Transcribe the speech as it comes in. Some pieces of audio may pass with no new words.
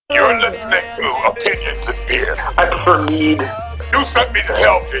You're listening to Opinions and Beer. I prefer mead. You sent me to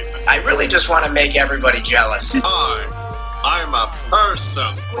hell, Jason. I really just want to make everybody jealous. I'm a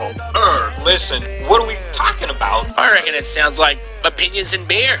person from Earth. Listen, what are we talking about? I reckon it sounds like Opinions and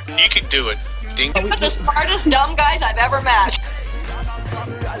Beer. You can do it. Ding. We're the smartest dumb guys I've ever met.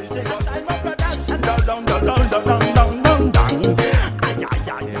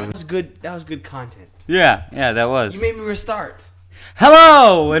 That was good content. Yeah, that was. You made me restart.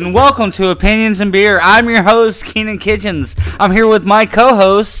 Hello, and welcome to Opinions and Beer. I'm your host, Keenan Kitchens. I'm here with my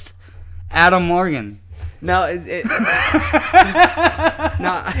co-host, Adam Morgan. No,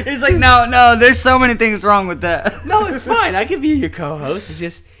 no. He's like, no, there's so many things wrong with that. No, it's fine. I can be your co-host.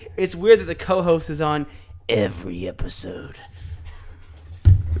 It's weird that the co-host is on every episode.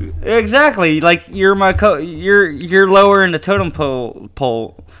 Exactly, like you're my you're lower in the totem pole,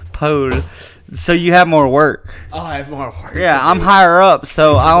 so you have more work. Oh, I have more work. Yeah, I'm higher up,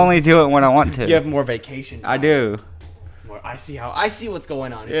 so I only do it when I want to. You have more vacation time. I do. I see what's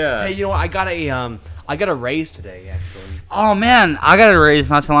going on. Yeah. Hey, you know what? I got a raise today, actually. Oh man, I got a raise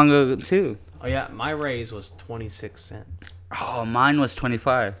not so long ago too. Oh yeah, my raise was 26 cents. Oh, mine was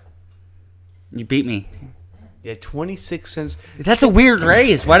 25. You beat me. Yeah, 26 cents. That's a weird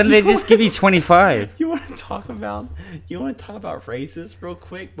raise. Why didn't they just give you 25? You want to talk about raises real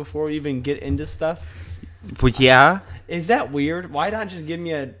quick before we even get into stuff? But yeah. Is that weird? Why not just give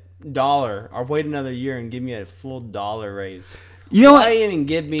me $1 or wait another year and give me a full $1 raise? You know why what? even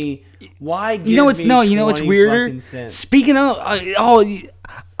give me? Why give you know what's me no? You know what's 20 weirder? fucking cents? Speaking of, I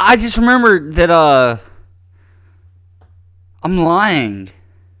just remembered that I'm lying.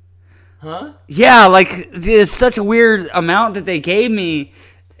 Huh? Yeah, like there's such a weird amount that they gave me,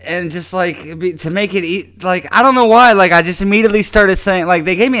 and just like to make it like I don't know why. Like I just immediately started saying like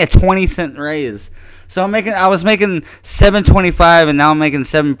they gave me a 20-cent raise, so I was making $7.25 and now I'm making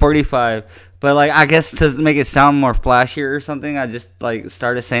 $7.45. But like I guess to make it sound more flashier or something, I just like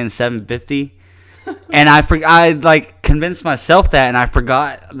started saying $7.50. And I like convinced myself that, and I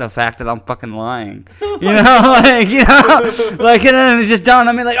forgot the fact that I'm fucking lying. You know, like and then it just dawned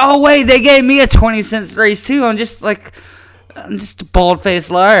on me, like, oh wait, they gave me a 20-cent raise too. I'm just a bald-faced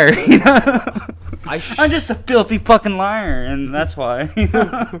liar. You know, I'm just a filthy fucking liar, and that's why.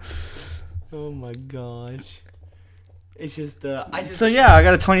 Oh my gosh, it's just So yeah, I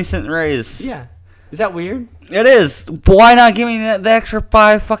got a 20-cent raise. Yeah. Is that weird? It is. Why not give me the extra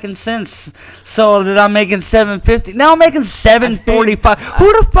 5 fucking cents so that I'm making $7.50? Now I'm making $7.45.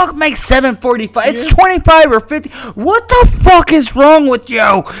 Who the fuck makes $7.45? It's 25 or 50. What the fuck is wrong with you?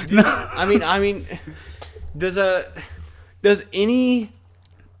 I mean,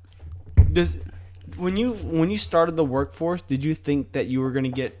 when you started the workforce, did you think that you were gonna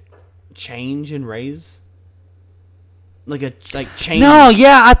get change and raise? Like change? No,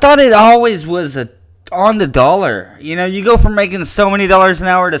 yeah, I thought it always was on the dollar. You know, you go from making so many dollars an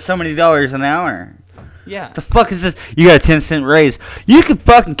hour to so many dollars an hour. Yeah. The fuck is this? You got a 10-cent raise. You can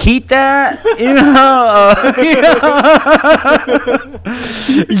fucking keep that.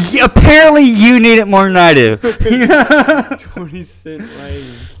 Yeah, apparently you need it more than I do. 20-cent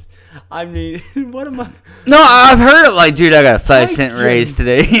raise. I mean, what am I? No, I've heard it like, dude, I got a 5-cent raise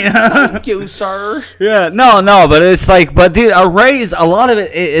today. Thank you, sir. Yeah, no, but it's like, but dude, a raise, a lot of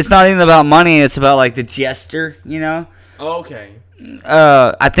it's not even about money. It's about like the gesture, you know? Okay.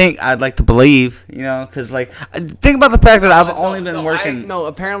 I think I'd like to believe, you know, because like think about the fact that I've only been working.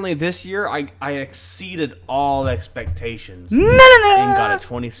 Apparently this year I exceeded all expectations. No. And got a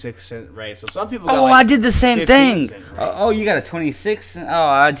 26-cent raise. So some people got I did the same thing. Right? You got a 26? Oh,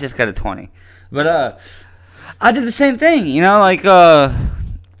 I just got a 20. But I did the same thing, you know, like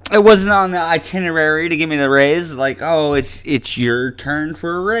it wasn't on the itinerary to give me the raise. Like, oh, it's your turn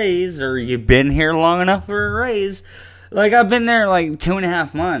for a raise, or you've been here long enough for a raise. Like, I've been there, like,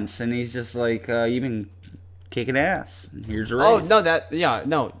 2.5 months, and he's just like, you've been kicking ass. Here's a raise. Oh, no,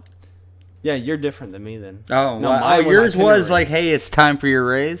 Yeah, you're different than me then. Oh, no, wow. Yours was like, hey, it's time for your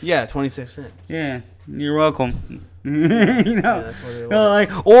raise? Yeah, 26 cents. Yeah, you're welcome. You know? Yeah, that's what it was.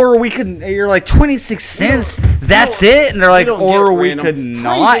 Or we could, you're like, 26 cents, that's it? And they're like, or we could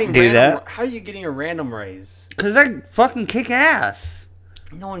not do that. How are you getting a random raise? Because I fucking kick ass.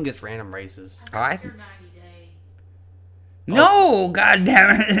 No one gets random raises. No,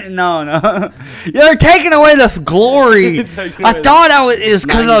 goddamn it, no. You're taking away the glory. I thought it was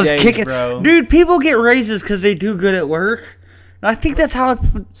because I was kicking. Bro. Dude, people get raises because they do good at work. And I think that's how.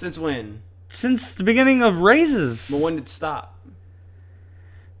 Since when? Since the beginning of raises. But when did it stop?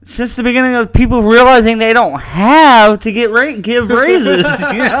 Since the beginning of people realizing they don't have to give raises.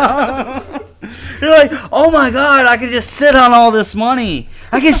 You know? You're like, oh my god, I could just sit on all this money.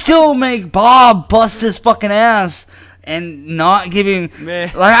 I can still make Bob bust his fucking ass and not give him.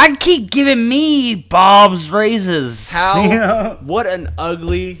 Man. Like, I keep giving me Bob's raises. How? You know? What an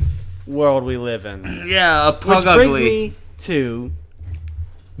ugly world we live in. Yeah, a pug Which ugly. brings me to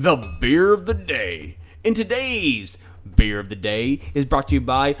the beer of the day. In today's beer of the day is brought to you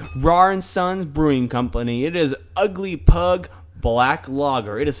by Rar and Sons Brewing Company. It is Ugly Pug Black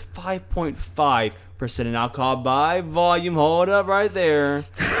Lager. It is 5.5% in alcohol by volume. Hold up right there.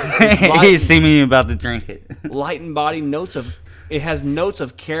 You see me about to drink it. Light in body notes of. It has notes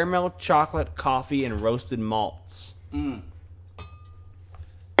of caramel, chocolate, coffee, and roasted malts.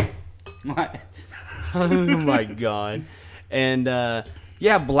 What? Oh my god. And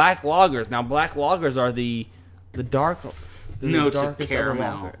yeah, black lagers. Now black lagers are the dark Notes of darkest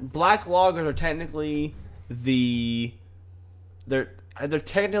caramel. lager. Black lagers are technically they're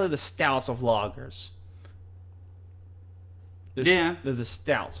technically the stouts of lagers. They're the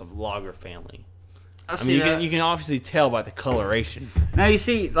stouts of lager family. I mean, you can obviously tell by the coloration. Now you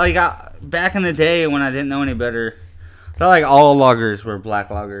see, like back in the day when I didn't know any better, I thought like all lagers were black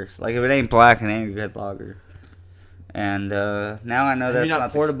lagers. Like if it ain't black, it ain't a good lager. And now I know Have that's you not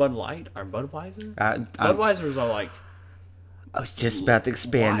not poured a Bud Light or Budweiser? Budweisers are like. I was just about to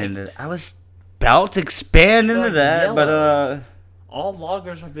expand white. into. I was about to expand into like that, yellow. but All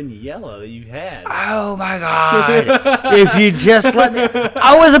lagers have been yellow that you've had. oh my god! If you just let me,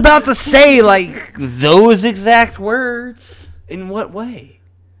 I was about to say like those exact words. In what way?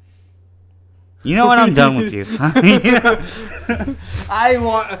 You know what? I'm done with you. I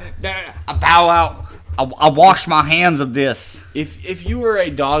want a bow out. I wash my hands of this. If you were a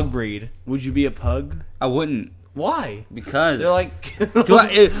dog breed, would you be a pug? I wouldn't. Why? Because They're like.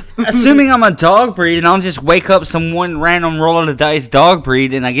 assuming I'm a dog breed and I'll just wake up some one random roll of the dice dog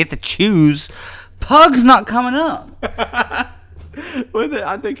breed and I get to choose, pug's not coming up.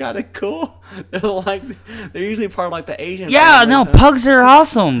 Aren't they kind of cool? They're usually part of like the Asian. Yeah, family, no, huh? pugs are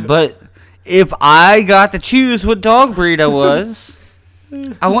awesome, but if I got to choose what dog breed I was,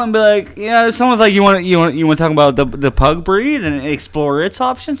 I wouldn't be like, yeah. If someone's like, you want to talk about the pug breed and explore its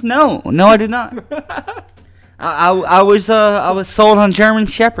options? No, I did not. I was sold on German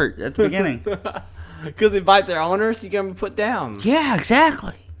Shepherd at the beginning. Because they bite their owners, you gotta be put down. Yeah,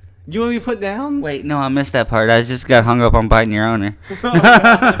 exactly. You want to be put down? Wait, no, I missed that part. I just got hung up on biting your owner.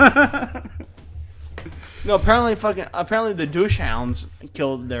 No, apparently the douche hounds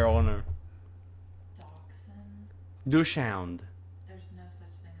killed their owner. Douche hound. There's no such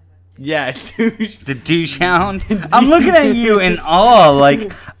thing as a Yeah, douche. The douche hound. I'm looking at you in awe.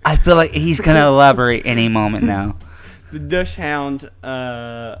 Like I feel like he's gonna elaborate any moment now. The douche hound.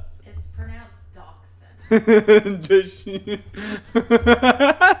 It's pronounced dachshund. Douche.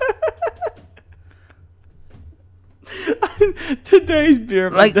 Today's beer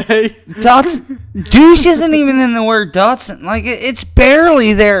of Like the day. douche isn't even in the word Dotson. Like it's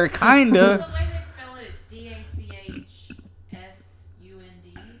barely there, kinda. The way they spell it, it's DACHSUND.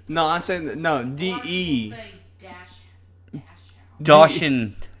 No, I'm saying that, no, D-E. Say dash hound.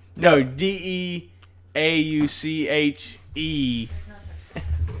 Dawson. No, D-E-A-U-C-H-E.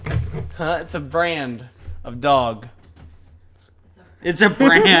 Huh? It's a brand of dog. It's a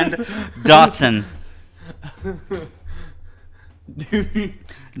brand. Dotson. Dude,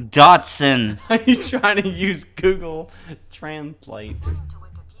 Dotson. he's trying to use Google Translate. According to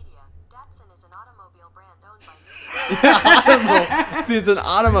Wikipedia, Datsun is an automobile brand owned by Nissan. See, it's an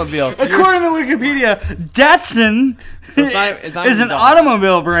automobile. So According to Wikipedia, Datsun So it's not is even an dog.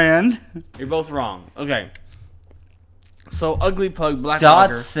 automobile brand. You're both wrong. Okay. So, Ugly Pug Black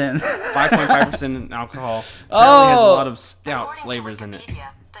Lager, Dotson. 5.5% in alcohol. Apparently has a lot of stout According flavors to in it. Wikipedia,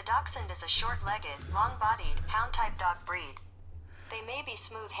 the Dachshund is a short-legged, long-bodied, hound-type dog breed. They may be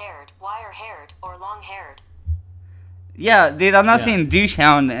smooth-haired, wire-haired, or long-haired. Yeah, dude, I'm not Yeah. seeing douche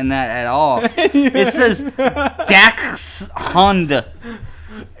hound in that at all. It says Dax Honda.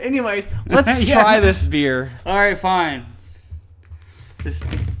 Anyways, let's Yeah. try this beer. All right, fine.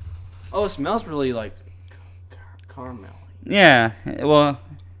 Oh, it smells really like caramel. Yeah, well,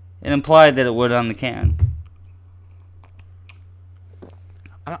 it implied that it would on the can.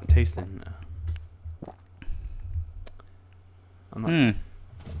 I'm not tasting. I'm not.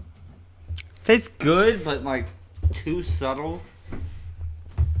 Tastes good, but like too subtle.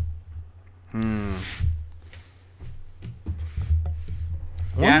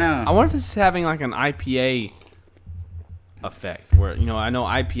 Yeah, I know. I wonder if this is having like an IPA effect, where I know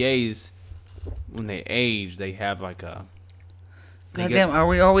IPAs when they age they have like a. they God get- damn, are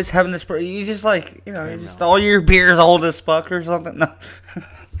we always having this? You just like you I just know. all your beers old as fuck or something. No.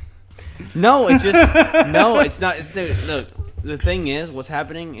 No, it's just no, it's not. It's look. the thing is, what's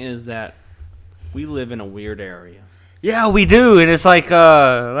happening is that we live in a weird area. Yeah, we do, and it's like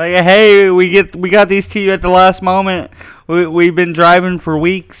hey, we got these to you at the last moment. We've been driving for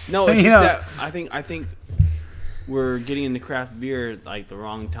weeks. No, it's just that I think we're getting into craft beer like the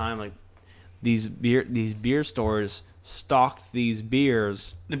wrong time. Like these beer stores stocked these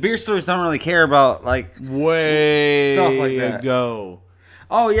beers. The beer stores don't really care about like way stuff like that. Ago.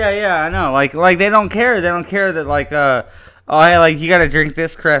 Oh yeah, I know. Like they don't care. They don't care that like oh hey, like you gotta drink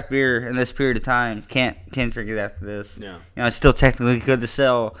this craft beer in this period of time. Can't drink it after this. Yeah. You know, it's still technically good to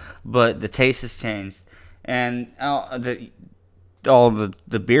sell, but the taste has changed. And all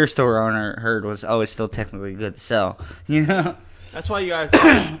the beer store owner heard was, oh, it's still technically good to sell. You know. That's why you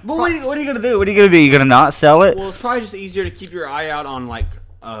gotta. But what are you gonna do? What are you gonna do? You gonna not sell it? Well, it's probably just easier to keep your eye out on like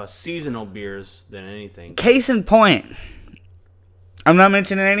seasonal beers than anything. Case in point, I'm not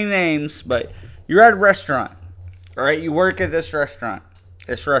mentioning any names, but you're at a restaurant. All right, you work at this restaurant.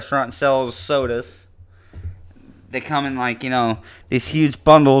 This restaurant sells sodas. They come in like, you know, these huge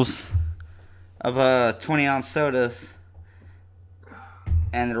bundles of 20-ounce sodas,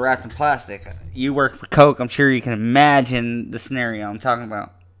 and they're wrapped in plastic. You work for Coke. I'm sure you can imagine the scenario I'm talking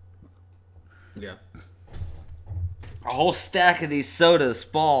about. Yeah. A whole stack of these sodas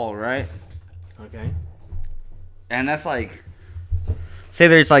fall, right? Okay. And that's like, say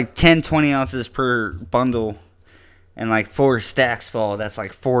there's like 10, 20 ounces per bundle, and like 4 stacks fall. That's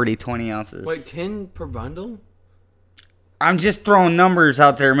like 40, 20 ounces. Wait, 10 per bundle? I'm just throwing numbers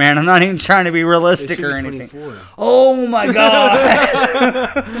out there, man. I'm not even trying to be realistic or anything. 24. Oh my god.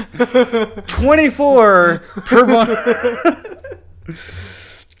 24 per bundle.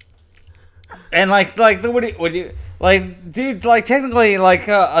 And like what do you like, dude, like technically like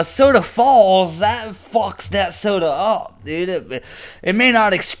a soda falls, that fucks that soda up, dude. It may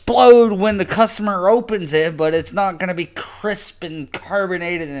not explode when the customer opens it, but it's not going to be crisp and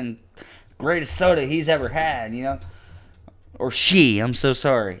carbonated and greatest soda he's ever had, you know? Or she, I'm so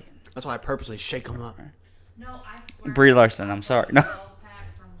sorry. That's why I purposely shake them up. No, I swear. Brie Larson, I'm sorry. No.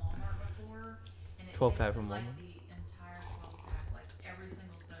 12-pack from Walmart before, and it 12-pack from tasted Walmart? like the entire 12-pack, like every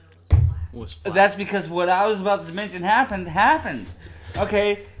single soda was flat. That's because what I was about to mention happened.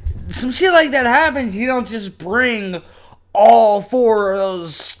 Okay, some shit like that happens. You don't just bring all 4 of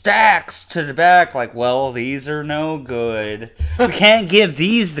those stacks to the back like, well, these are no good. We can't give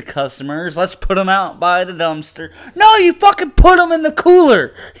these to customers. Let's put them out by the dumpster. No, you fucking put them in the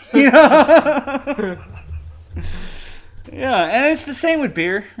cooler. You know? Yeah, and it's the same with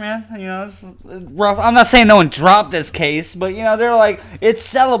beer, man. You know, it's rough. I'm not saying no one dropped this case, but, you know, they're like, it's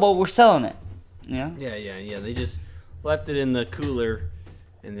sellable, we're selling it. Yeah? Yeah. They just left it in the cooler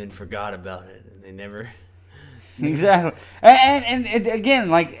and then forgot about it, and they never... Exactly. And again,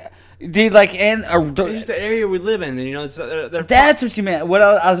 like, dude, like, and... it's just the area we live in, you know, that's what you meant. What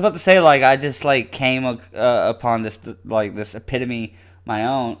I was about to say, like, I just, like, came upon this, like, this epitome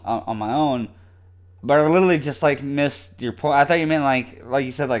on my own, but I literally just, like, missed your point. I thought you meant, like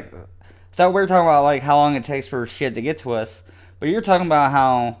you said, like, so we were talking about, like, how long it takes for shit to get to us, but you're talking about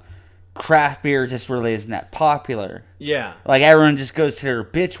how craft beer just really isn't that popular. Yeah. Like, everyone just goes to their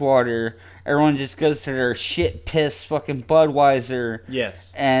bitch water. Everyone just goes to their shit piss fucking Budweiser.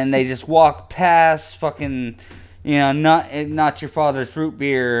 Yes. And they just walk past fucking, you know, not your father's root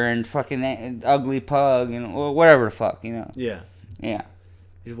beer and fucking ugly pug and whatever the fuck, you know. Yeah. Yeah.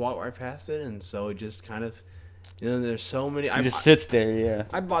 You just walk right past it, and so it just kind of, you know, there's so many. It just sits there, yeah.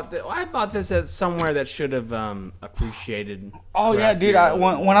 I bought this at somewhere that should have appreciated. Oh yeah, dude.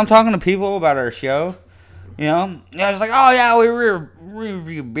 When I'm talking to people about our show, you know, it's like, oh yeah, we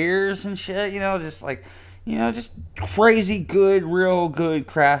review beers and shit, you know, just like, you know, just crazy good, real good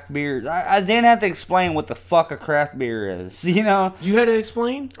craft beers. I didn't have to explain what the fuck a craft beer is, you know. You had to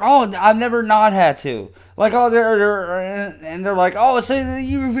explain? Oh, I've never not had to. Like, oh, they're like, oh, so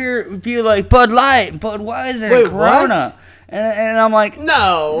you review like Bud Light, Budweiser, and Corona. And I'm like,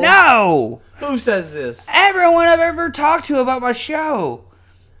 no. Who says this? Everyone I've ever talked to about my show.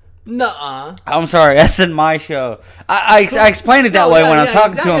 Nuh-uh. I'm sorry, I said my show. I explain it that way when I'm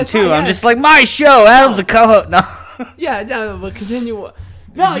talking to him too. I'm just like, my show. Adam's a co-host. No. Yeah, but continue.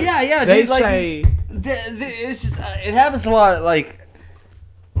 No, yeah. They dude, like, say it happens a lot. Like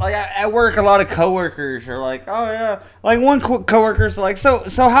at work, a lot of coworkers are like, oh yeah. Like one coworker's like, so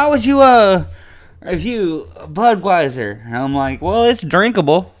how would you review Budweiser? And I'm like, well, it's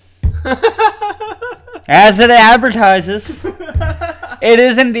drinkable, as it advertises. It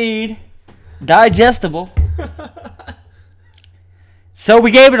is indeed digestible. So we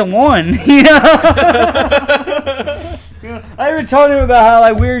gave it a 1, you know. I even told him about how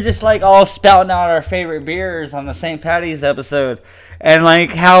like we were just like all spouting out our favorite beers on the St. Patty's episode, and like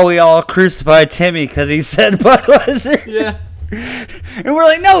how we all crucified Timmy because he said Budweiser. Yeah. And we're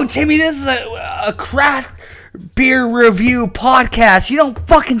like, no, Timmy, this is a craft beer review podcast. You don't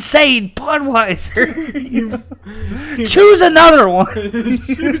fucking say Budweiser. Choose another one.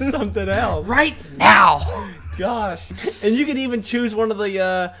 Choose something else. Right now. Gosh. And you could even choose one of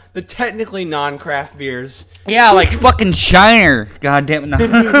the technically non-craft beers. Yeah, like fucking Shiner. God damn it. No,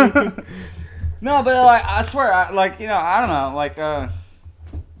 no, but like, I swear, I don't know. Like,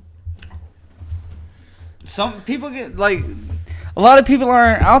 some people get, like, a lot of people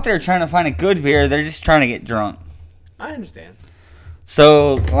aren't out there trying to find a good beer. They're just trying to get drunk. I understand.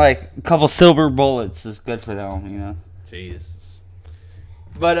 So, like, a couple silver bullets is good for them, you know? Jesus.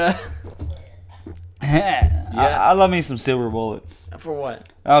 But, yeah. I love me some silver bullets. For what?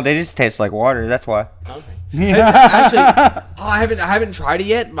 Oh, they just taste like water. That's why. Okay. Actually, I haven't tried it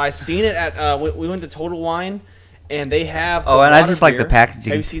yet, but I seen it at, we went to Total Wine, and they have Oh, and I just like beer. the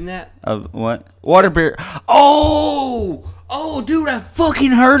packaging. Have you seen that? Of what? Water beer. Oh, dude, I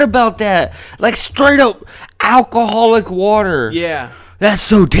fucking heard about that. Like, straight up alcoholic water. Yeah. That's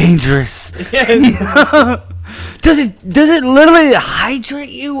so dangerous. Yeah. Does it literally hydrate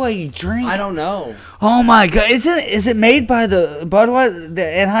you while you drink? I don't know. Oh my god! Is it made by the Budweiser, the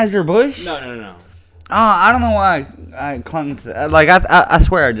Anheuser-Busch? No. I don't know why I clung to that. Like I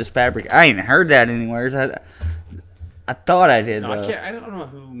swear I just fabricated. I ain't heard that anywhere. I thought I did. No, though. I don't know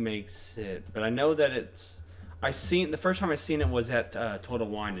who makes it, but I know that it's. The first time I seen it was at Total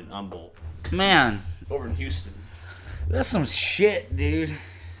Wine in Humboldt. Man, over in Houston. That's some shit, dude.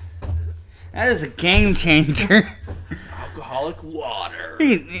 That is a game changer. Alcoholic water.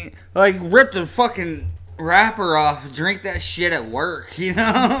 Like, rip the fucking wrapper off, drink that shit at work, you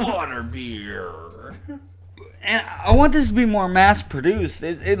know? Water beer. And I want this to be more mass produced.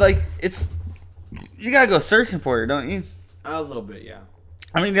 It's you gotta go searching for it, don't you? A little bit, yeah.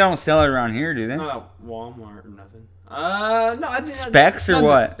 I mean, they don't sell it around here, do they? Not Walmart or nothing. No, I think Specs or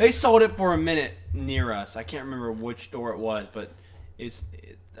what? They sold it for a minute near us. I can't remember which store it was, but I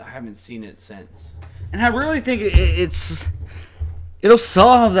haven't seen it since. And I really think it'll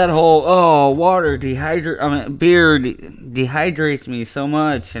solve that whole beer dehydrates me so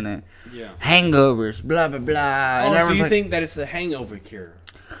much and hangovers, blah blah blah. Oh, so you think that it's the hangover cure?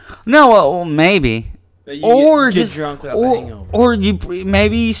 No, well maybe. Or get just drunk without the hangover. Or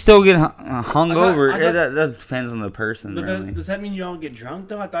maybe you still get hungover. That depends on the person. But really. Does that mean you don't get drunk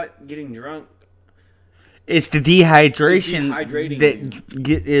though? I thought getting drunk. It's the dehydration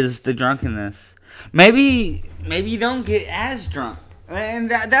that is the drunkenness. Maybe you don't get as drunk, and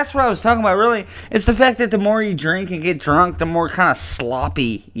that's what I was talking about. Really, it's the fact that the more you drink and get drunk, the more kind of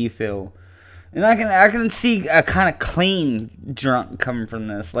sloppy you feel. And I can see a kind of clean drunk coming from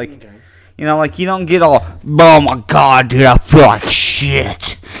this, like. Okay. You know, like, you don't get all, oh my god, dude, I feel like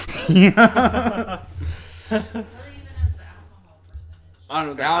shit. You know? What even is the alcohol percentage? I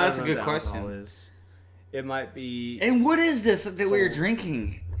don't know. That's a good question. It might be. And what is this that we are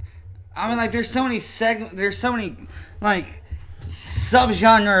drinking? I mean, like, there's so many like,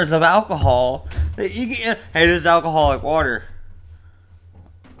 subgenres of alcohol that you get. Hey, this is alcoholic water.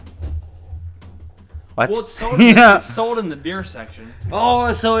 What? Well, it's sold in the beer section.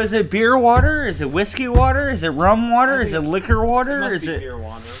 Oh, so is it beer water? Is it whiskey water? Is it rum water? Is it liquor water? It must be beer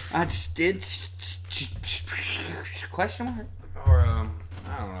water. It's question mark? Or I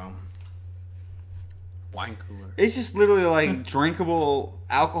don't know. Wine cooler. It's just literally like drinkable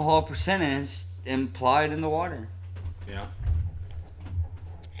alcohol percentage implied in the water. Yeah.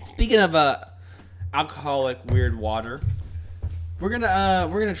 Speaking of alcoholic weird water, we're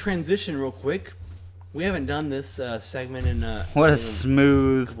gonna transition real quick. We haven't done this segment in what a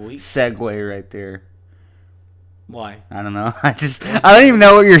smooth segue right there. Why? I don't know. I don't even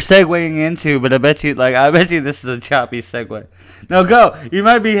know what you're segueing into, but I bet you this is a choppy segue. No, go. You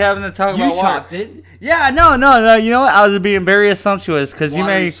might be having to talk about water. You chopped it. Yeah, no. You know what? I was being very assumptuous because you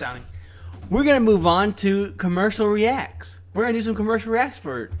may. We're gonna move on to commercial reacts. We're gonna do some commercial reacts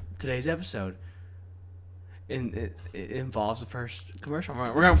for today's episode. And it involves the first commercial.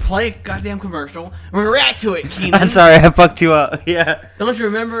 We're going to play a goddamn commercial. And we're going to react to it, Keenan. I'm sorry, I fucked you up. Yeah. Don't you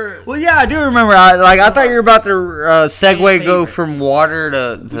remember? Well, yeah, I do remember. I thought you were about to segue go from water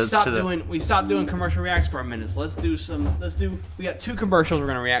to We stopped doing commercial reacts for a minute. So we got 2 commercials we're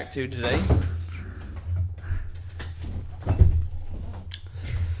going to react to today.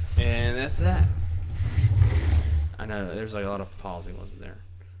 And that's that. I know there's like a lot of pausing, wasn't there?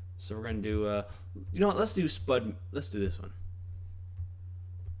 So we're going to do you know what? Let's do Spud. Let's do this one.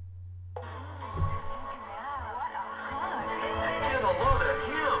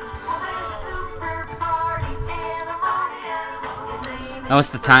 Now, what's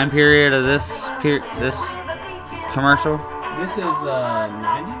the time period of this this commercial? This is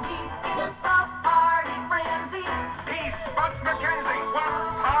 90s.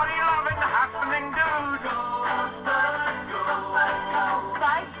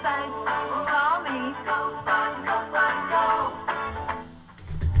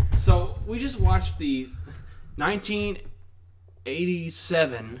 So we just watched the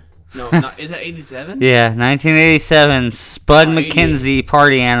 1987. No, not, is that 87? Yeah, 1987. Spud Oh, McKenzie,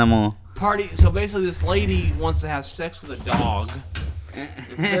 Party Animal. Party. So basically, this lady wants to have sex with a dog.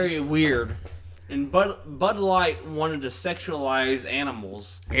 It's very weird. And Bud Light wanted to sexualize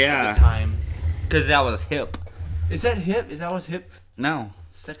animals at the time. Because that was hip. Is that hip? Is that what's hip? No.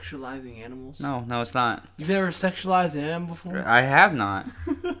 Sexualizing animals? No, it's not. You've never sexualized an animal before? I have not.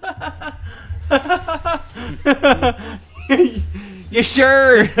 You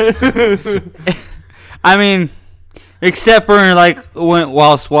sure? I mean, except for like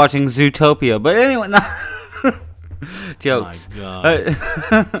whilst watching Zootopia. But anyway, no. Jokes. My God.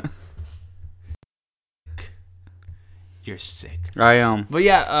 You're sick. I am. But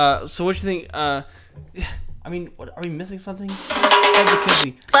yeah, so what you think? I mean, what, are we missing something?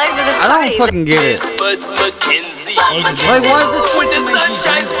 I don't fucking get it. Spuds McKenzie. Like, why is this When the sun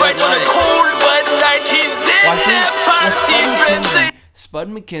shines bright on a cold Bud Light, he's in that party frenzy. Spud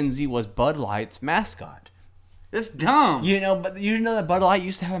McKenzie was Bud Light's mascot. It's dumb. You know that Bud Light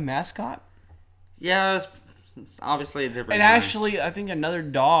used to have a mascot? Yeah, it's obviously a different. And actually, I think another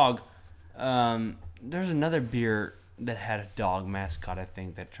dog. There's another beer that had a dog mascot. I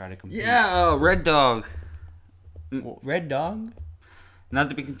think that tried to compete. Yeah, Red Dog. Red Dog? Not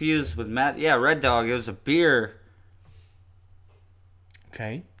to be confused with Matt. Yeah, Red Dog. It was a beer.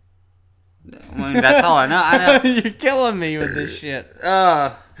 Okay. I mean, that's all I know. You're killing me with this shit.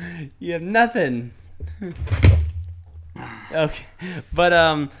 You have nothing. Okay, but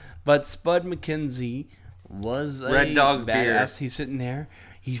Spud McKenzie was a Red Dog badass. He's sitting there.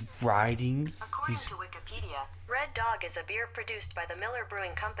 He's riding. According to Wikipedia, Red Dog is a beer produced by the Miller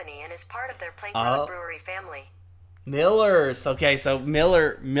Brewing Company and is part of their Plank Road Brewery family. Miller's okay. So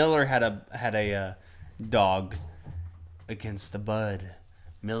Miller had a dog against the Bud.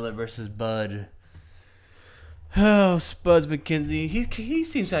 Miller versus Bud. Oh, Spuds McKenzie. He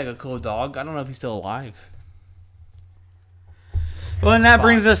seems like a cool dog. I don't know if he's still alive. Well, and that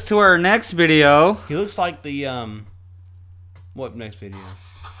brings us to our next video. He looks like the What next video? Okay,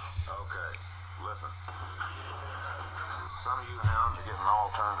 listen. Some of you hounds are getting all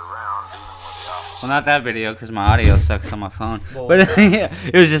turned around dealing with the opposite. Well, not that video because my audio sucks on my phone. But yeah,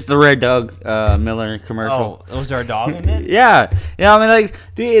 it was just the Red Dog Miller commercial. Oh, was there a dog in it? Yeah. I mean, like,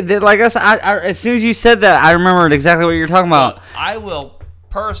 like I as soon as you said that, I remembered exactly what you're talking about. Look, I will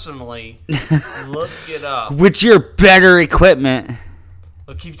personally look it up. With your better equipment.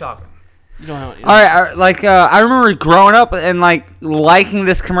 Look, keep talking. You don't have. All right, like I remember growing up and like liking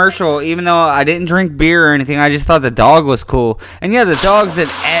this commercial, even though I didn't drink beer or anything. I just thought the dog was cool. And yeah, the dog's it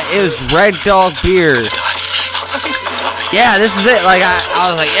was Red Dog beer. Yeah, this is it. Like I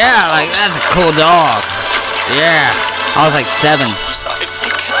was like, yeah, like that's a cool dog. Yeah, I was like 7.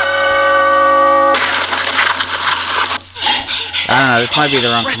 I don't know. This might be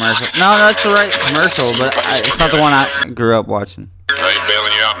the wrong commercial. No, that's the right commercial, but it's not the one I grew up watching. I ain't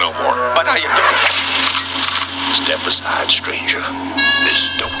bailing you out no more. But I step aside, stranger.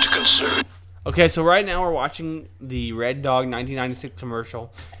 This don't concern. Okay, so right now we're watching the Red Dog 1996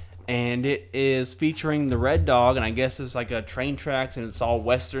 commercial, and it is featuring the Red Dog, and I guess it's like a train tracks, and it's all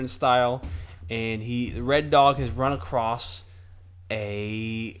Western style. And the Red Dog has run across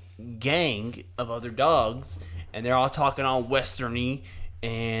a gang of other dogs, and they're all talking all Westerny,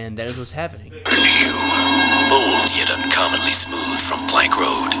 and that is what's happening. Bold yet uncommonly smooth from Plank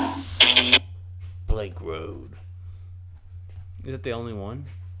Road. Plank Road. Is that the only one?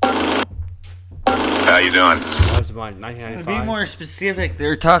 How you doing? That was about 1995. To be more specific,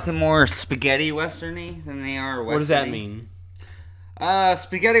 they're talking more spaghetti westerny than they are westerny. What does that mean?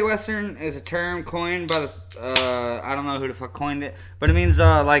 Spaghetti western is a term coined by the I don't know who the fuck coined it, but it means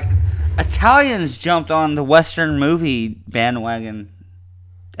like Italians jumped on the western movie bandwagon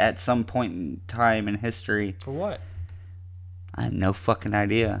at some point in time in history. For what? I have no fucking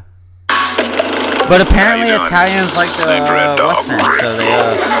idea. But apparently Italians like the westerns, so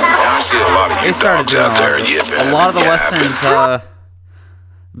they started doing a lot of the westerns.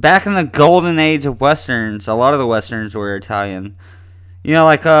 Back in the golden age of westerns, a lot of the westerns were Italian. You know,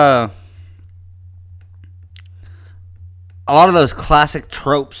 like a lot of those classic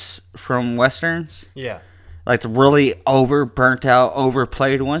tropes from westerns. Yeah. Like the really burnt out,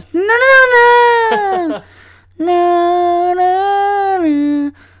 overplayed ones. No, no, no, no, no,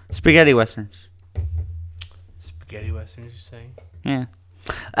 Spaghetti westerns. Spaghetti westerns, you say? Yeah.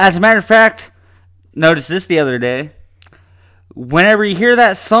 As a matter of fact, noticed this the other day. Whenever you hear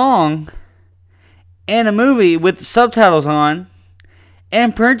that song in a movie with the subtitles on,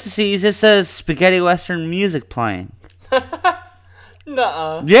 in parentheses it says spaghetti western music playing.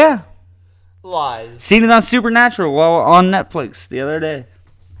 Nuh-uh. Yeah. Lies. Seen it on Supernatural while on Netflix the other day.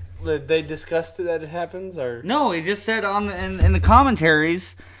 They discussed it that it happens, or no? He just said on in the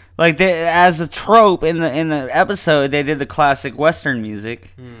commentaries, like as a trope in the episode, they did the classic Western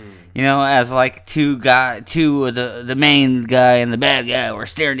music. You know, as like the main guy and the bad guy were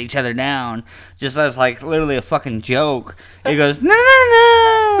staring each other down, just as like literally a fucking joke. He goes no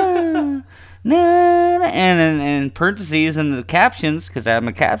no no, and in parentheses in the captions, because I have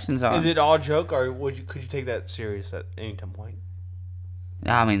my captions on. Is it all joke, or could you take that serious at any point?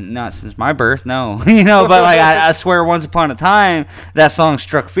 I mean, not since my birth, no. You know, but like I swear, once upon a time, that song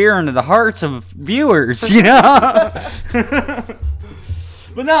struck fear into the hearts of viewers. You know.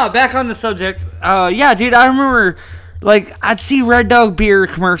 But no, back on the subject. Yeah, dude, I remember, like, I'd see Red Dog beer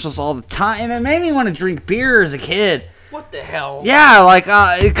commercials all the time, and it made me want to drink beer as a kid. What the hell? Yeah, like,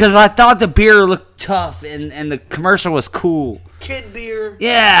 because I thought the beer looked tough, and the commercial was cool. Kid beer?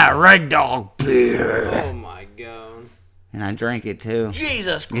 Yeah, Red Dog beer. Oh my god. And I drank it too.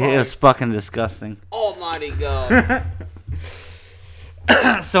 Jesus Christ. Yeah, it was fucking disgusting. Almighty God.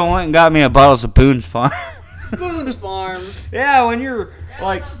 So I went and got me a bottle of Boone's Farm. Boone's Farm. Yeah, when you're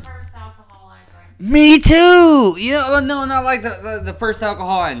like... That's the first alcohol I drank. Me too. You know, no, not like the first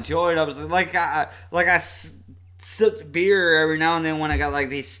alcohol I enjoyed. I was like I sipped beer every now and then when I got like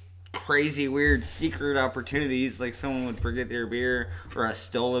these crazy weird secret opportunities, like someone would forget their beer, or I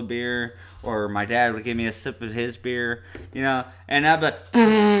stole a beer, or my dad would give me a sip of his beer, you know, and I'd be like,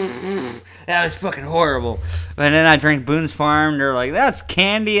 that was fucking horrible. But then I drank Boone's Farm, and they're like, that's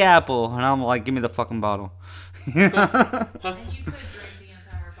candy apple, and I'm like, give me the fucking bottle. You know? And you could drink the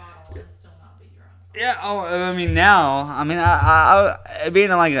entire bottle and still not be drunk. Yeah, I mean now, I being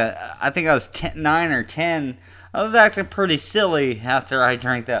like I think I was 9 or 10, I was acting pretty silly after I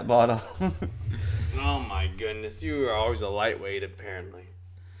drank that bottle. Oh my goodness, you were always a lightweight apparently.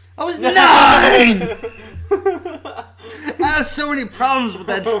 I was 9! I have so many problems with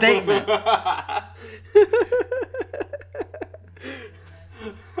that statement.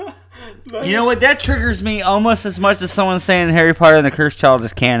 You know what? That triggers me almost as much as someone saying Harry Potter and the Cursed Child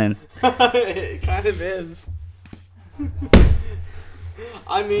is canon. It kind of is.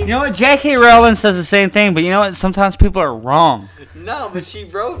 I mean... You know what? J.K. Rowling says the same thing, but you know what? Sometimes people are wrong. No, but she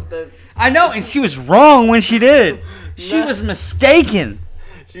wrote the... I know, and she was wrong when she did. She was mistaken.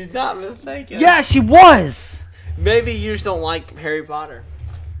 She's not mistaken. Yeah, she was. Maybe you just don't like Harry Potter.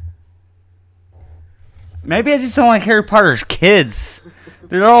 Maybe I just don't like Harry Potter's kids.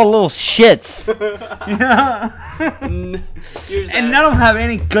 They're all little shits. And none of them have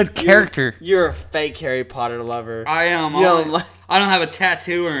any good character. You're a fake Harry Potter lover. I am. I don't have a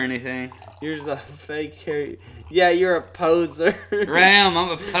tattoo or anything. You're just a fake Harry... Yeah, you're a poser. Ram,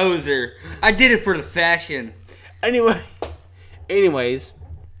 I'm a poser. I did it for the fashion. Anyways,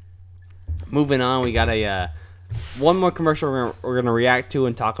 moving on, we got a one more commercial we're gonna react to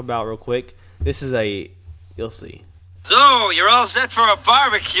and talk about real quick. This is you'll see. So, you're all set for a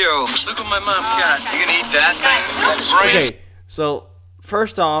barbecue. Look what my mom got. You gonna eat that thing? Okay, so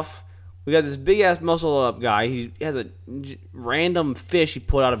first off, we got this big ass muscle up guy. He has a random fish he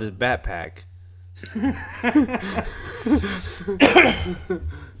pulled out of his backpack.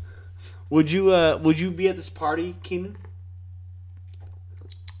 Would you be at this party, Keenan?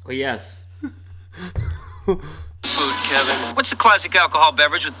 Well, yes. Food, Kevin. What's a classic alcohol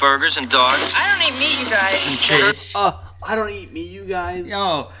beverage with burgers and dogs? I don't eat meat, you guys. I don't eat meat, you guys.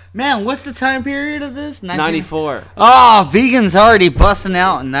 Yo, man, what's the time period of this? 94. Oh, vegans already busting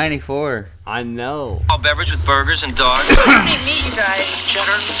out in 94. I know. Alcohol beverage with burgers and dogs. I don't eat meat, you guys.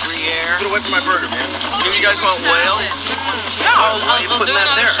 Cheddar, Gruyere. Get away from my burger, man. You guys want whale? No, Why are you we'll putting do that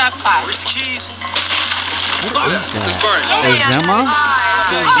another there? chef class. Where's the cheese? What is that? Who's burning? Eczema?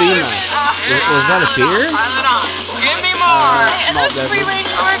 Was that a beer? Give me more. Hey, are those free-range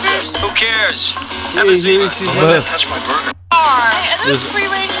burgers? Who cares? Have a Zima. Don't let that touch my burger. Hey, are those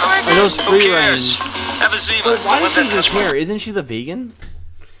free-range burgers? Are those Who free cares? range? Have a Zima. But why Don't let does she that even touch my care? Isn't she the vegan?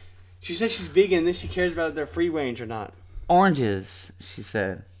 She said she's vegan, then she cares about if they're free range or not. Oranges, she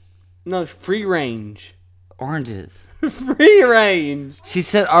said. No, free range. oranges. Free range. She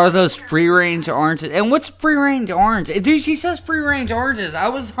said, "Are those free range oranges?" And what's free range orange? Dude, she says free range oranges. I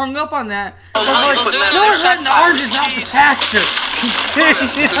was hung up on that. I was like, no one's letting the oranges out the pasture.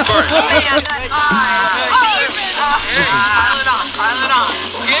 Pile it on.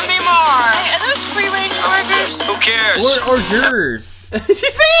 Give me more. Hey, are those free range burgers? Who cares? Or yours. She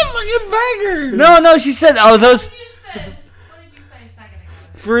said fucking burgers. No, she said, "Oh, those."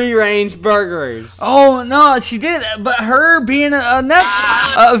 Free range burgers. Oh no, she did. But her being a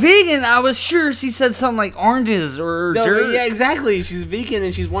vegan, I was sure she said something like oranges or No, dirt. yeah, exactly. She's vegan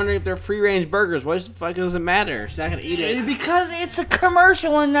and she's wondering if they're free range burgers. What the fuck does it matter? She's not gonna eat it. Because it's a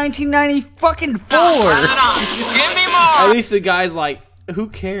commercial in 1990 fucking 4. Give me more. At least the guy's like, who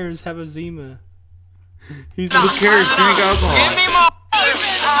cares? Have a Zima. He's like, Who cares? Drink alcohol. Give me more.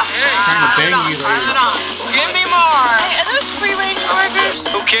 Trying to bang you later. Give me more. Hey, are those free range burgers?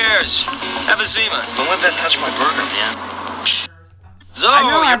 Who cares? Have a Zima. Don't let that touch my burger, man. Zoe, I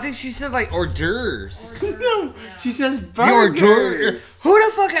know. I think she said like hors d'oeuvres. no, she says The hors burgers. d'oeuvres. Who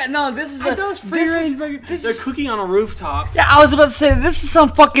the fuck? No, this is I know it's free range burgers. They're cooking on a rooftop. Yeah, I was about to say this is some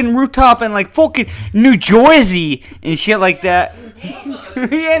fucking rooftop in like fucking New Jersey and shit like that.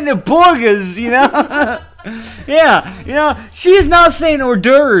 And the burgers, you know. Yeah, you know, she's not saying hors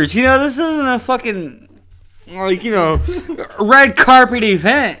d'oeuvres. You know, this isn't a fucking like, you know, red carpet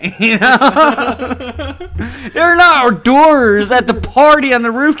event. You know, they're not hors d'oeuvres at the party on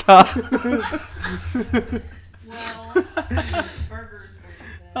the rooftop.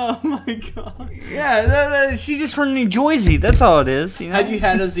 Oh my god. Yeah, she's just from New Jersey. That's all it is. You know? Have you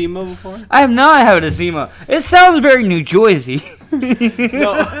had a Zima before? I have not had a Zima. It sounds very New Jersey.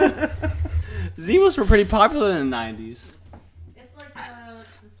 No. Zimas were pretty popular in the 90s. It's like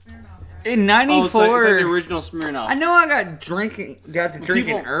the Smirnoff, right? In '94, it's like the original Smirnoff. I know I got to drinking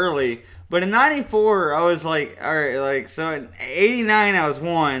early, but in '94 I was like, all right, like so in '89 I was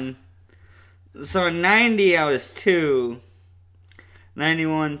 1, so in '90 I was 2,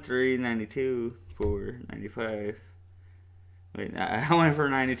 '91 3, '92 4, '95. Wait, I went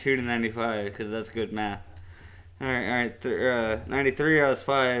from '92 to '95 because that's good math. All right. 93, I was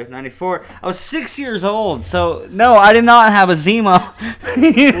 5. 94, I was 6 years old. So no, I did not have a Zima.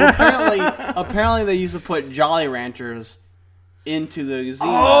 Well, apparently they used to put Jolly Ranchers into the Zima.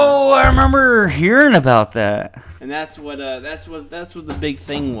 Oh, I remember hearing about that. And that's what the big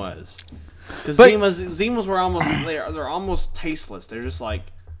thing was. Because But- Zimas were almost they're almost tasteless. They're just like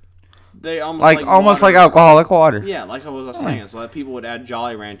almost like water. alcoholic water. Yeah, like I was saying. So that people would add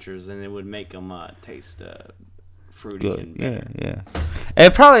Jolly Ranchers and it would make them taste fruity. Good. And Yeah, yeah.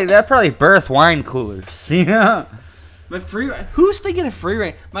 That probably birthed wine coolers. Yeah. But who's thinking of free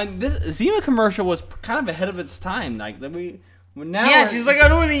range? This Zima commercial was kind of ahead of its time. Like now. Yeah, she's like, I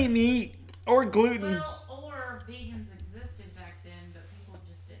don't eat meat or gluten. Well, or vegans existed back then, but people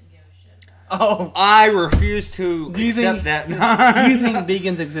just didn't give a shit about it. Oh, I refuse to accept that. Do you think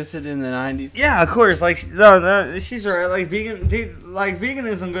vegans existed in the 90s? Yeah, of course. Like, no, she's right. Like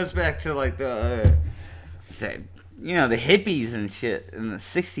veganism goes back to like the hippies and shit in the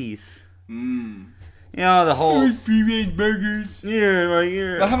 60s. Mm. You know, the whole free range burgers. Yeah, like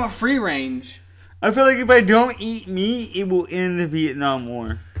yeah. But how about free range? I feel like if I don't eat meat, it will end the Vietnam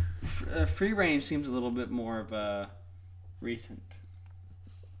War. Free range seems a little bit more of a recent.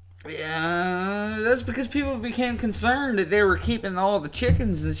 Yeah, that's because people became concerned that they were keeping all the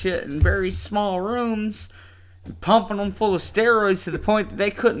chickens and shit in very small rooms, pumping them full of steroids to the point that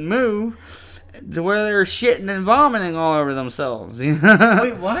they couldn't move, to where they were shitting and vomiting all over themselves. You know?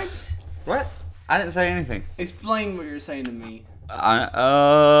 Wait, what? What? I didn't say anything. Explain what you're saying to me.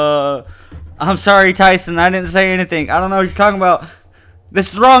 I'm sorry, Tyson. I didn't say anything. I don't know what you're talking about. This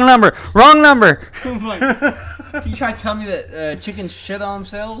is the wrong number. Wrong number. You trying to tell me that chickens shit on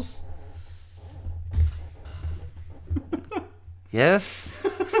themselves? Yes.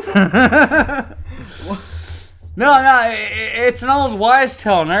 No, it's an old wives'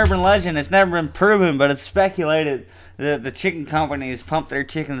 tale, an urban legend. It's never been proven, but it's speculated that the chicken companies pump their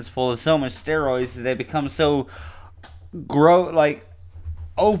chickens full of so much steroids that they become so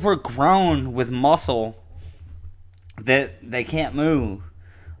overgrown with muscle that they can't move.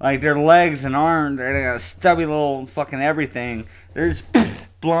 Like their legs and arms, they got a stubby little fucking everything. They're just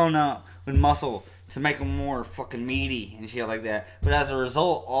blown up with muscle to make them more fucking meaty and shit like that. But as a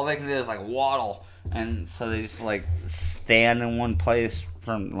result, all they can do is like waddle, and so they just like stand in one place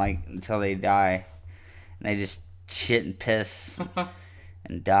from like until they die, and they just shit and piss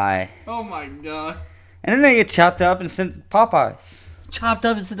and die. Oh my god! And then they get chopped up and sent to Popeyes. Chopped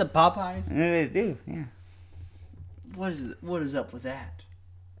up and sent to Popeyes? Yeah, they do. Yeah. What is up with that?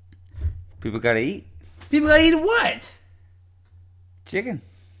 People gotta eat. People gotta eat what? Chicken.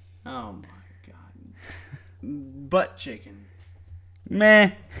 Oh my god. Butt chicken.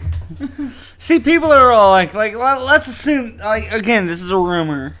 Meh. See, people are all like, let's assume, like, again, this is a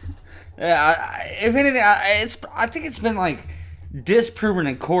rumor. If anything, I think it's been like disproven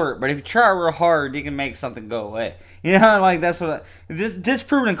in court. But if you try real hard, you can make something go away. You know, like that's what.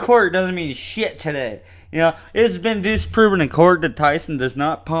 Disproven in court doesn't mean shit today. You know, it's been disproven in court that Tyson does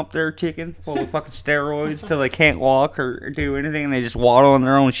not pump their chicken full of fucking steroids till they can't walk or do anything, and they just waddle in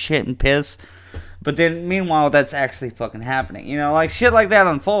their own shit and piss. But then, meanwhile, that's actually fucking happening. You know, like shit like that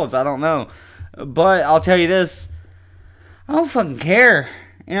unfolds. I don't know, but I'll tell you this: I don't fucking care.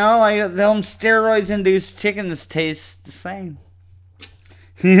 You know, like them steroids-induced chickens taste the same.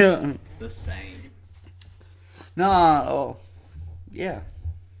 Yeah. The same. No. Yeah.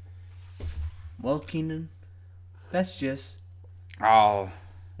 Well, Keenan, that's just. Oh,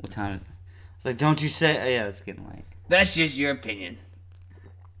 what time? Like, don't you say? Oh, yeah, it's getting late. That's just your opinion.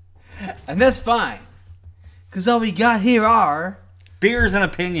 And that's fine. Because all we got here are... beers and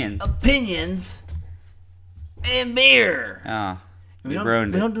opinions. Opinions and beer. Oh, we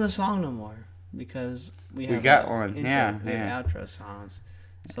don't do the song no more. Because we got one. Intro, yeah. outro songs.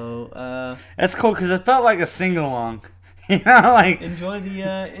 So, that's cool because it felt like a sing-along. You know, like... Enjoy the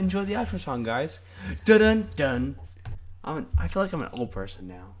outro song, guys. Dun-dun-dun. I feel like I'm an old person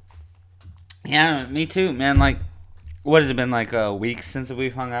now. Yeah, me too, man. Like, what has it been, like a week since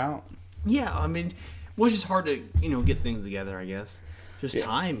we've hung out? Yeah, I mean, well, it's just hard to, get things together, I guess. Just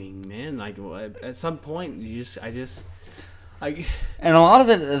timing, man. Like, at some point, and a lot of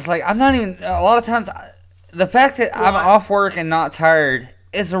it is, like, a lot of times, the fact that I'm off work and not tired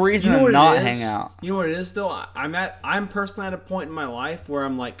is a reason to not hang out. You know what it is, though? I'm personally at a point in my life where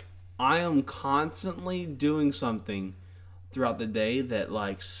I'm like, I am constantly doing something throughout the day that,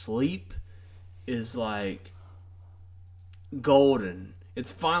 like, sleep is, like, golden.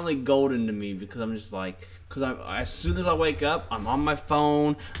 It's finally golden to me because I'm just like, as soon as I wake up, I'm on my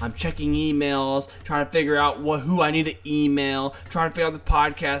phone, I'm checking emails, trying to figure out who I need to email, trying to figure out the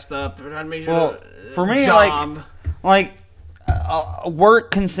podcast up, trying to make sure. Well, for me, job. like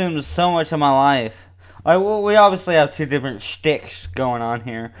work consumes so much of my life. Like, we obviously have two different shticks going on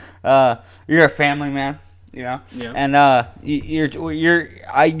here. You're a family man, you know, and you're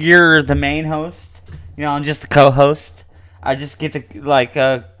the main host. You know, I'm just the co-host. I just get to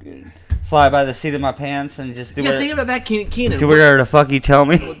fly by the seat of my pants and just do think about that, Keenan. Do whatever the fuck you tell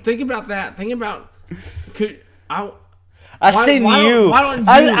me. Well, think about that. Think about I send you. Why don't you?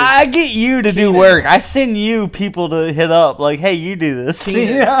 I get you to do work. I send you people to hit up. Like, hey, you do this.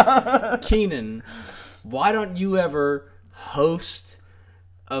 Keenan, why don't you ever host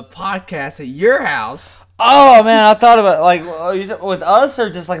a podcast at your house? Oh man, I thought about with us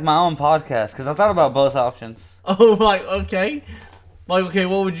or just like my own podcast because I thought about both options. Oh, okay, what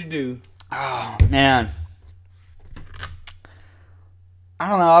would you do? Oh man, I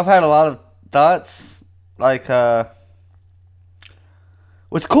don't know. I've had a lot of thoughts. Like,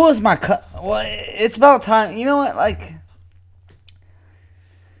 what's cool is it's about time. You know what? Like,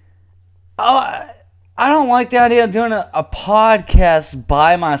 I don't like the idea of doing a podcast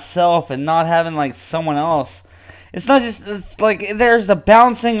by myself and not having like someone else. It's not just like there's the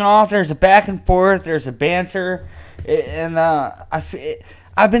bouncing off, there's a back and forth, there's a banter, and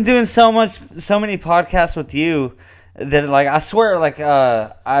I've been doing so many podcasts with you that like I swear like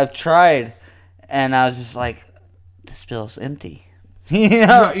I've tried and I was just like, this feels empty. You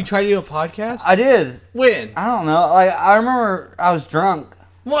tried to do a podcast? I did. When? I don't know. Like I remember I was drunk.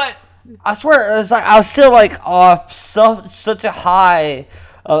 What? I swear, it was like I was still like off such a high.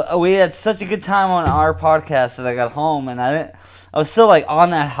 We had such a good time on our podcast that I got home, and I was still like on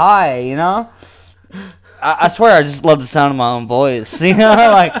that high, you know. I swear, I just love the sound of my own voice, you know.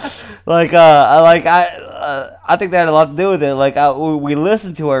 I think that had a lot to do with it. Like we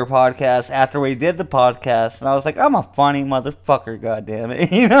listened to our podcast after we did the podcast, and I was like, I'm a funny motherfucker,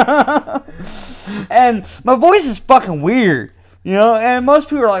 goddammit, you know. And my voice is fucking weird. You know, and most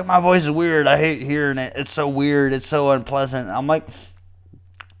people are like, my voice is weird. I hate hearing it. It's so weird. It's so unpleasant. I'm like,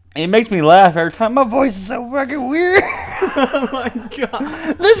 it makes me laugh every time. My voice is so fucking weird. Oh my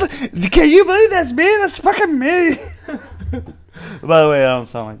god. Listen, can you believe that's me? That's fucking me. By the way, I don't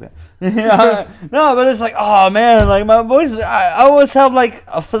sound like that. No, but it's like, oh man, like my voice, I always have like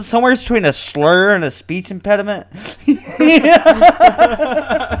somewhere between a slur and a speech impediment.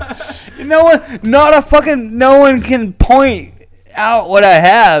 No one can point out what I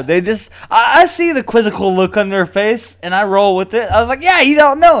have. They just I see the quizzical look on their face and I roll with it. I was like, yeah, you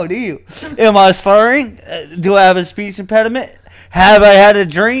don't know, do you? Am I slurring? Do I have a speech impediment? Have I had a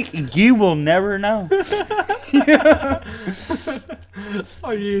drink? You will never know.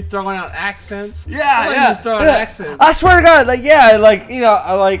 Are you throwing out accents? Yeah. You throwing accents. I swear to God,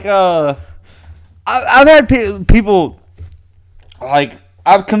 I've had people, like,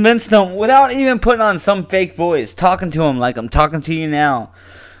 I've convinced them without even putting on some fake voice, talking to them like I'm talking to you now.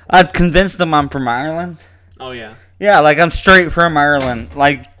 I've convinced them I'm from Ireland. Oh yeah. Yeah, like I'm straight from Ireland.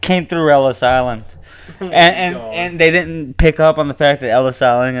 Like came through Ellis Island. And they didn't pick up on the fact that Ellis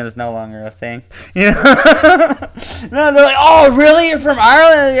Island is no longer a thing. You know? No, they're like, "Oh, really? You're from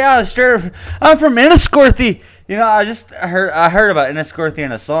Ireland?" Yeah, sure. I'm from Enniscorthy. You know, I heard about Enniscorthy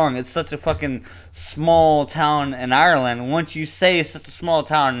in a song. It's such a fucking small town in Ireland. Once you say such a small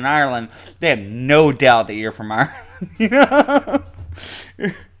town in Ireland, they have no doubt that you're from Ireland. You know?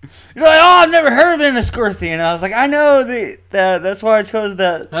 You're like, "Oh, I've never heard of Enniscorthy," and I was like, "I know that's why I chose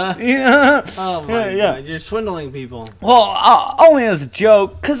that." Huh? Yeah. Oh my God, you're swindling people. Well, only as a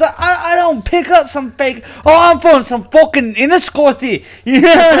joke, cause I don't pick up some fake. Oh, I'm from some fucking Enniscorthy.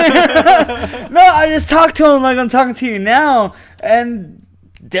 Yeah. No, I just talk to them like I'm talking to you now, and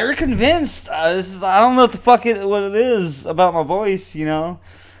they're convinced. I don't know what the fuck what it is about my voice, you know.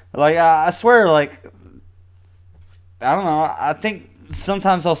 Like I swear, like I don't know. I think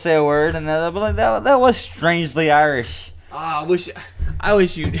sometimes I'll say a word and then I'll be like, that was strangely Irish. I wish you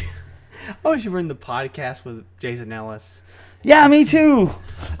were in the podcast with Jason Ellis. Yeah, me too.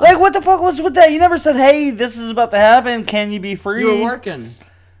 Like, what the fuck was with that? You never said, "Hey, this is about to happen. Can you be free?" You were working.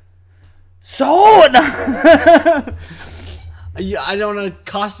 So. I don't want to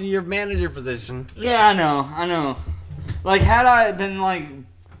cost you your manager position. Yeah, I know. Like, had I been like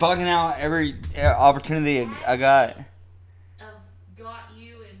bugging out every opportunity I got. Got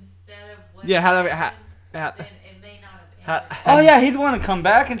you instead of what Yeah, then it may not have ended. Oh yeah, he'd want to come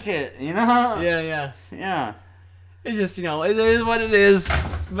back and shit, you know? Yeah. It's just, it is what it is.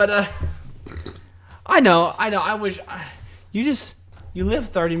 But I know. I wish you live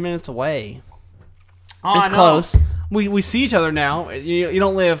 30 minutes away. Oh, it's close. We see each other now. You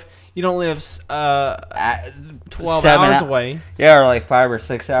don't live 12 hours away. Yeah, or like 5 or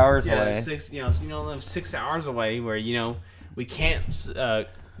 6 hours away. You don't live 6 hours away where we can't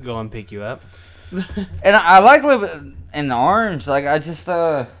go and pick you up. And I like living in Orange. Like I just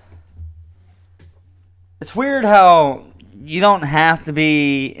it's weird how you don't have to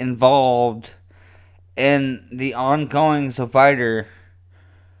be involved in the ongoings of Fighter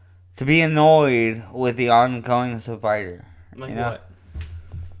to be annoyed with the ongoings of Fighter. Like what?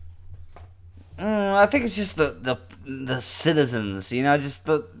 I think it's just the citizens, just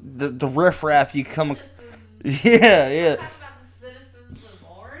the riffraff you come. Yeah.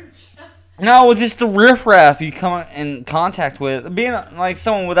 No, well, just the riffraff you come in contact with, being like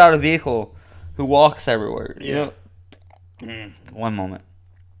someone without a vehicle who walks everywhere. You know? One moment.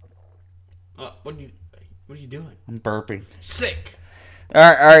 What are you doing? I'm burping. Sick.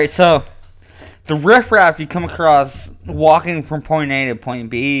 All right. So the riffraff you come across walking from point A to point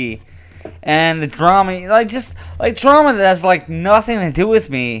B, and the drama, drama that has like nothing to do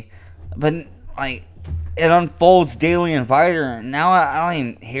with me, but like. It unfolds daily in Fighter, and now I don't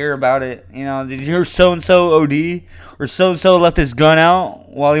even hear about it. Did you hear so-and-so OD? Or so-and-so left his gun out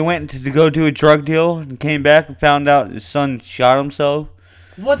while he went to go do a drug deal and came back and found out his son shot himself?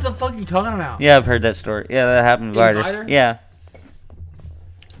 What the fuck are you talking about? Yeah, I've heard that story. Yeah, that happened in Fighter. Yeah.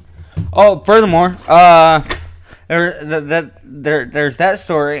 Oh, furthermore, there's that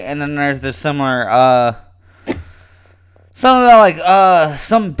story, and then there's the similar, something about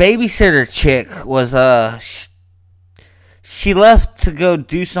some babysitter chick was she left to go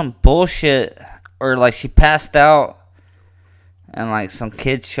do some bullshit, or she passed out and some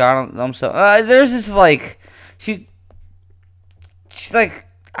kid shot themselves. There's this she's I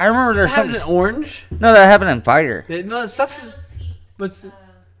remember there's something. That happened in Orange? No, that happened in Fighter. No, stuff. What's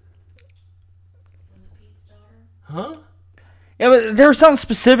huh? Yeah, but there was something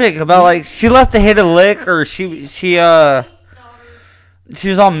specific about she left to hit a lick, or she was all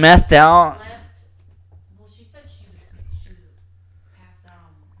methed out. Well, she said she was passed out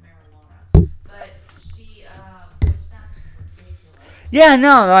on marijuana, but which sounds ridiculous. Yeah,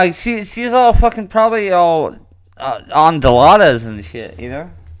 no, she's all fucking probably all on Dilatas and shit, Anyway,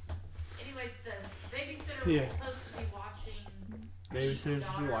 the babysitter was supposed to be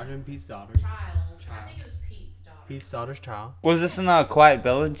watching. Pete's daughter. Child. I think it was Pete's daughter. Pete's daughter's child. Was this in a Quiet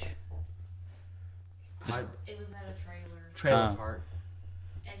Village? It was at a trailer park.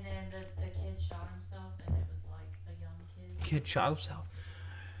 And then the kid shot himself, and it was a young kid. Kid shot himself.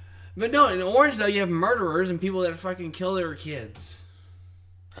 But no, in Orange though, you have murderers and people that fucking kill their kids.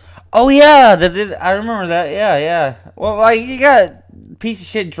 Oh yeah, I remember that. Yeah, yeah. Well, like you got piece of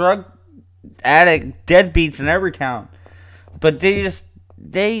shit drug addict deadbeats in every town, but they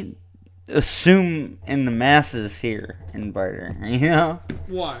assume in the masses here in Barter. You know?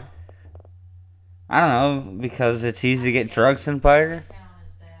 Why? I don't know, because it's easy to get drugs in Barter.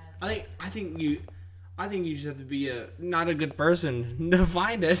 I think you just have to be not a good person to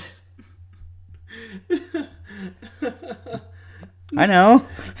find it. I know.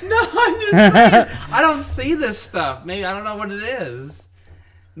 No, I'm just saying. I don't see this stuff. Maybe I don't know what it is.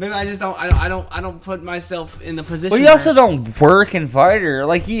 Maybe I just don't. I don't put myself in the position. Well, you also don't work in Fighter.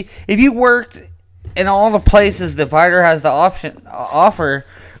 Like if you worked in all the places that Fighter has the option offer,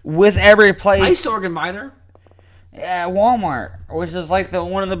 with every place. I used to work in Fighter. Yeah, Walmart, which is like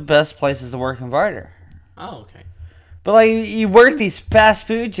one of the best places to work in Fighter. Oh, okay. But like you work these fast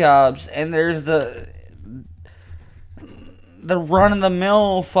food jobs, and there's the run of the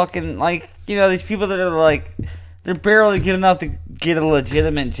mill fucking these people that are like they're barely good enough to get a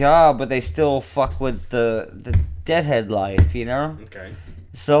legitimate job, but they still fuck with the deadhead life, you know? Okay.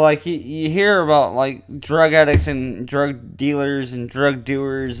 So like you hear about like drug addicts and drug dealers and drug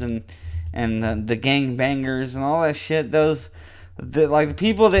doers and the gang bangers and all that shit. The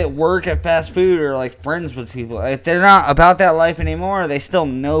people that work at fast food are like friends with people. If they're not about that life anymore, they still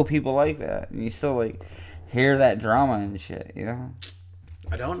know people like that, and you still like hear that drama and shit, you know?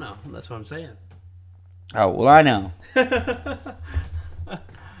 I don't know. That's what I'm saying. Oh, well, I know.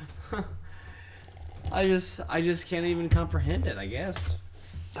 I just can't even comprehend it, I guess.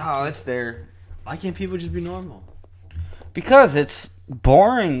 Oh, it's there. Why can't people just be normal? Because it's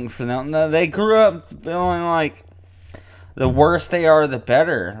boring for them. They grew up feeling like the worse they are, the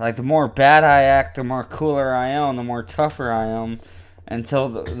better. Like, the more bad I act, the more cooler I am, the more tougher I am. Until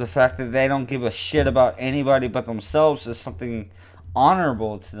the fact that they don't give a shit about anybody but themselves is something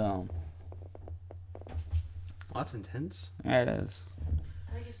honorable to them. Well, that's intense. Yeah, it is.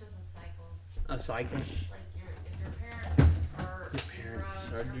 I think it's just a cycle. A cycle? Like, if your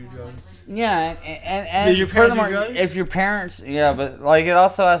parents are do drugs. Yeah, and did your parents do drugs? If your parents, yeah, but like it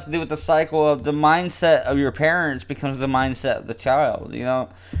also has to do with the cycle of the mindset of your parents becomes the mindset of the child. You know,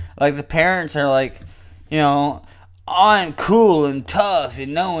 like the parents are like, you know, I'm cool and tough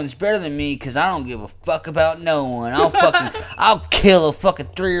and no one's better than me because I don't give a fuck about no one. I'll kill a fucking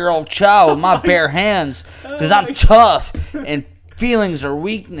 3-year-old child with my bare hands because I'm tough and feelings are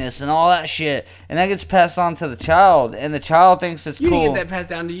weakness and all that shit, and that gets passed on to the child, and the child thinks it's you cool. You didn't get that passed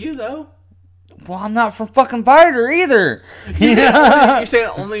down to you though. Well, I'm not from fucking Vider either. You're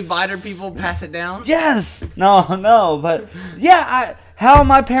saying only Vider people pass it down? Yes. No, but yeah, how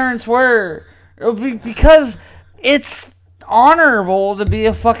my parents were, because it's honorable to be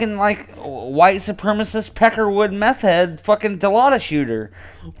a fucking like white supremacist Peckerwood meth head fucking Delata shooter.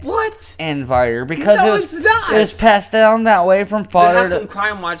 What? And Vider, because no, it was passed down that way from father to. How come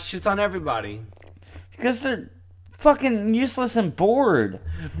Crime Watch shits on everybody? Because they're fucking useless and bored.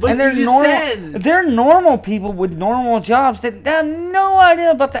 But and they're normal people with normal jobs that have no idea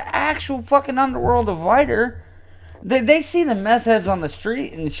about the actual fucking underworld of Vider. They see the meth heads on the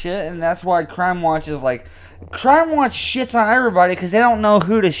street and shit, and that's why Crime Watch is like... Crime Watch shits on everybody because they don't know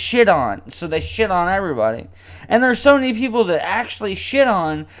who to shit on, so they shit on everybody. And there's so many people that actually shit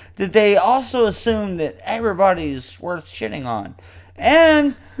on that they also assume that everybody's worth shitting on.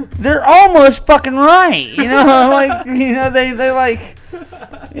 And they're almost fucking right, you know? Like, you know, they like...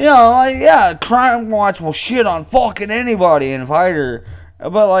 You know, like, yeah, Crime Watch will shit on fucking anybody in Vider.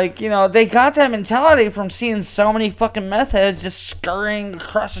 But, like, you know, they got that mentality from seeing so many fucking meth heads just scurrying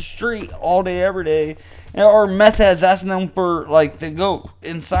across the street all day, every day. Or meth heads asking them for, like, to go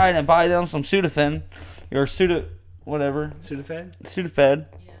inside and buy them some Sudafed. Or whatever. Sudafed.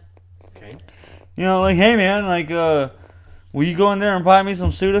 Yeah. Okay. You know, like, hey, man, like, will you go in there and buy me some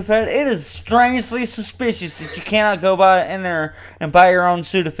Sudafed? It is strangely suspicious that you cannot go in there and buy your own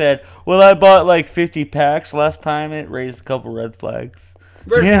Sudafed. Well, I bought, like, 50 packs last time. It raised a couple red flags.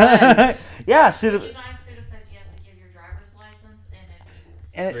 Red flags? Yeah, If you buy Sudafed, you have to give your driver's license,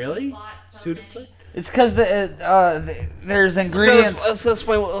 and if you really? bought so Sudafed? many... It's because there's ingredients. Let's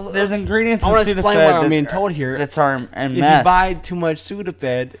explain. There's ingredients I in want to Sudafed explain what I'm being told here. That's and if meth. you buy too much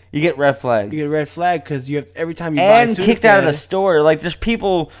Sudafed, you get red flag. You get a red flag because you have every time you buy Sudafed, kicked out of the store. Like there's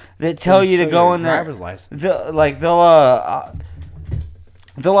people that tell you to go in there. Driver's license.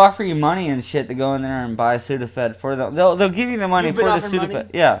 They'll offer you money and shit to go in there and buy Sudafed for them. They'll give you the money for the Sudafed. Money?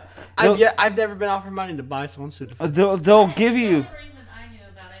 Yeah. I've never been offered money to buy someone Sudafed. They'll give you. The only reason I knew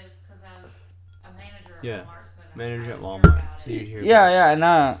about it is because I was a manager at Walmart, so manager at Walmart. So you hear Yeah,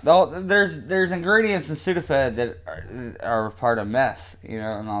 no. There's ingredients in Sudafed that are part of meth,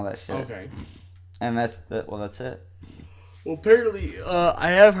 and all that shit. Okay. And that's it. Well, apparently, I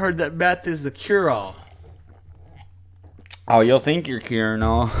have heard that meth is the cure-all. Oh, you'll think you're curing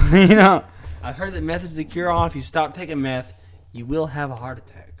all, I've heard that meth is the cure-all. If you stop taking meth, you will have a heart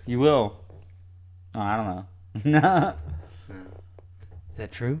attack. You will. Oh, I don't know. No. Is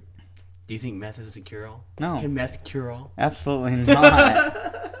that true? Do you think meth is the cure-all? No. Can meth cure all? Absolutely not.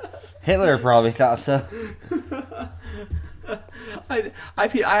 Hitler probably thought so. I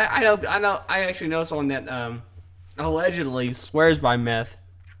actually know someone that allegedly swears by meth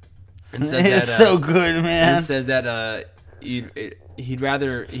and says It's that so good, man. And says that he'd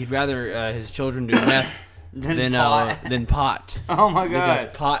rather his children do meth than pot. Oh my god!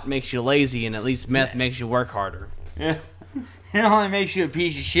 Because pot makes you lazy, and at least meth makes you work harder. Yeah. It only makes you a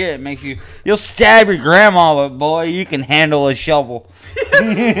piece of shit. It makes you'll stab your grandma, but boy, you can handle a shovel.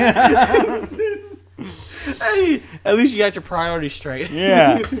 Hey, at least you got your priorities straight.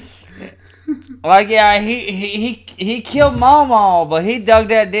 Yeah. Like, yeah, he killed Mama, but he dug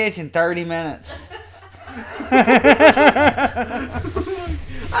that ditch in 30 minutes. I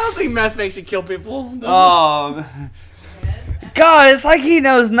don't think meth makes you kill people. Oh, God, it's like he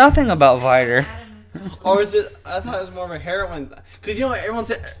knows nothing about Viter. Or is it? I thought it was more of a heroin. Because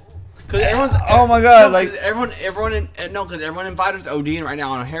everyone's. Oh my God! Because everyone in Viter's ODing right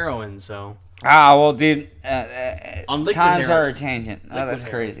now on heroin. So. Ah, well, dude. On liquid times heroin. are a tangent. Oh, that's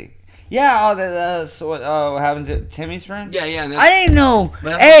heroin. crazy. Yeah, that's what happened to Timmy's friend? Yeah. I didn't know.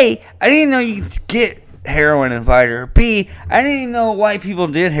 A, I didn't know you could get heroin in Viter. B, I didn't even know white people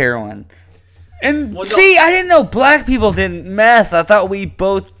did heroin. And C, I didn't know black people did meth. I thought we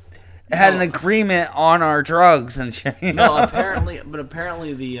both had an agreement on our drugs and shit. No, apparently the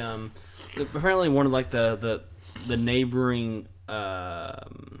apparently one of like the neighboring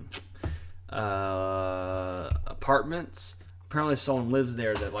apartments. Apparently, someone lives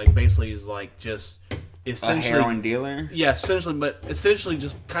there that like basically is like just essentially a heroin dealer. Yeah, essentially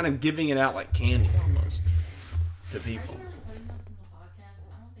just kind of giving it out like candy almost to people.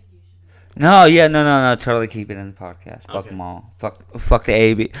 No, totally keep it in the podcast. Fuck them all. Fuck the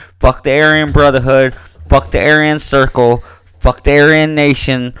AB. Fuck the Aryan Brotherhood. Fuck the Aryan Circle. Fuck the Aryan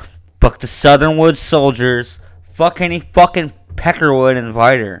Nation. Fuck the Southernwood Soldiers. Fuck any fucking Peckerwood and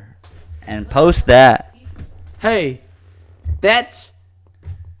Viter. And post that. Hey, that's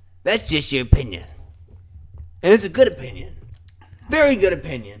just your opinion. And it's a good opinion. Very good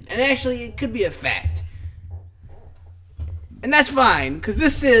opinion. And actually, it could be a fact. And that's fine, because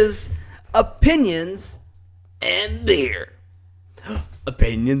this is Opinions and Beer.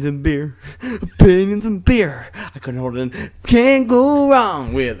 Opinions and beer. Opinions and beer. I couldn't hold it in. Can't go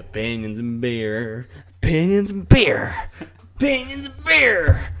wrong with opinions and beer. Opinions and beer. Opinions and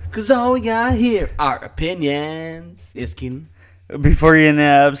beer. Because all we got here are opinions. Yes, Keenan. Before you end the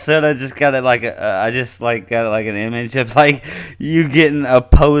episode, I just got an image of like you getting a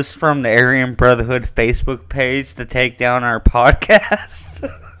post from the Aryan Brotherhood Facebook page to take down our podcast.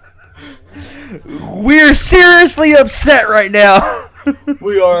 We're seriously upset right now.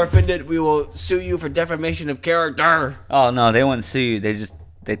 We are offended. We will sue you for defamation of character. Oh no, they wouldn't sue you.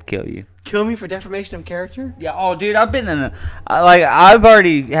 They'd kill you. Kill me for defamation of character? Yeah. Oh, dude, I've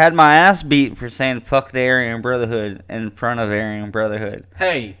already had my ass beat for saying fuck the Aryan Brotherhood in front of Aryan Brotherhood.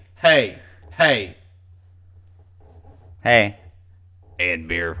 Hey. And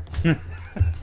beer.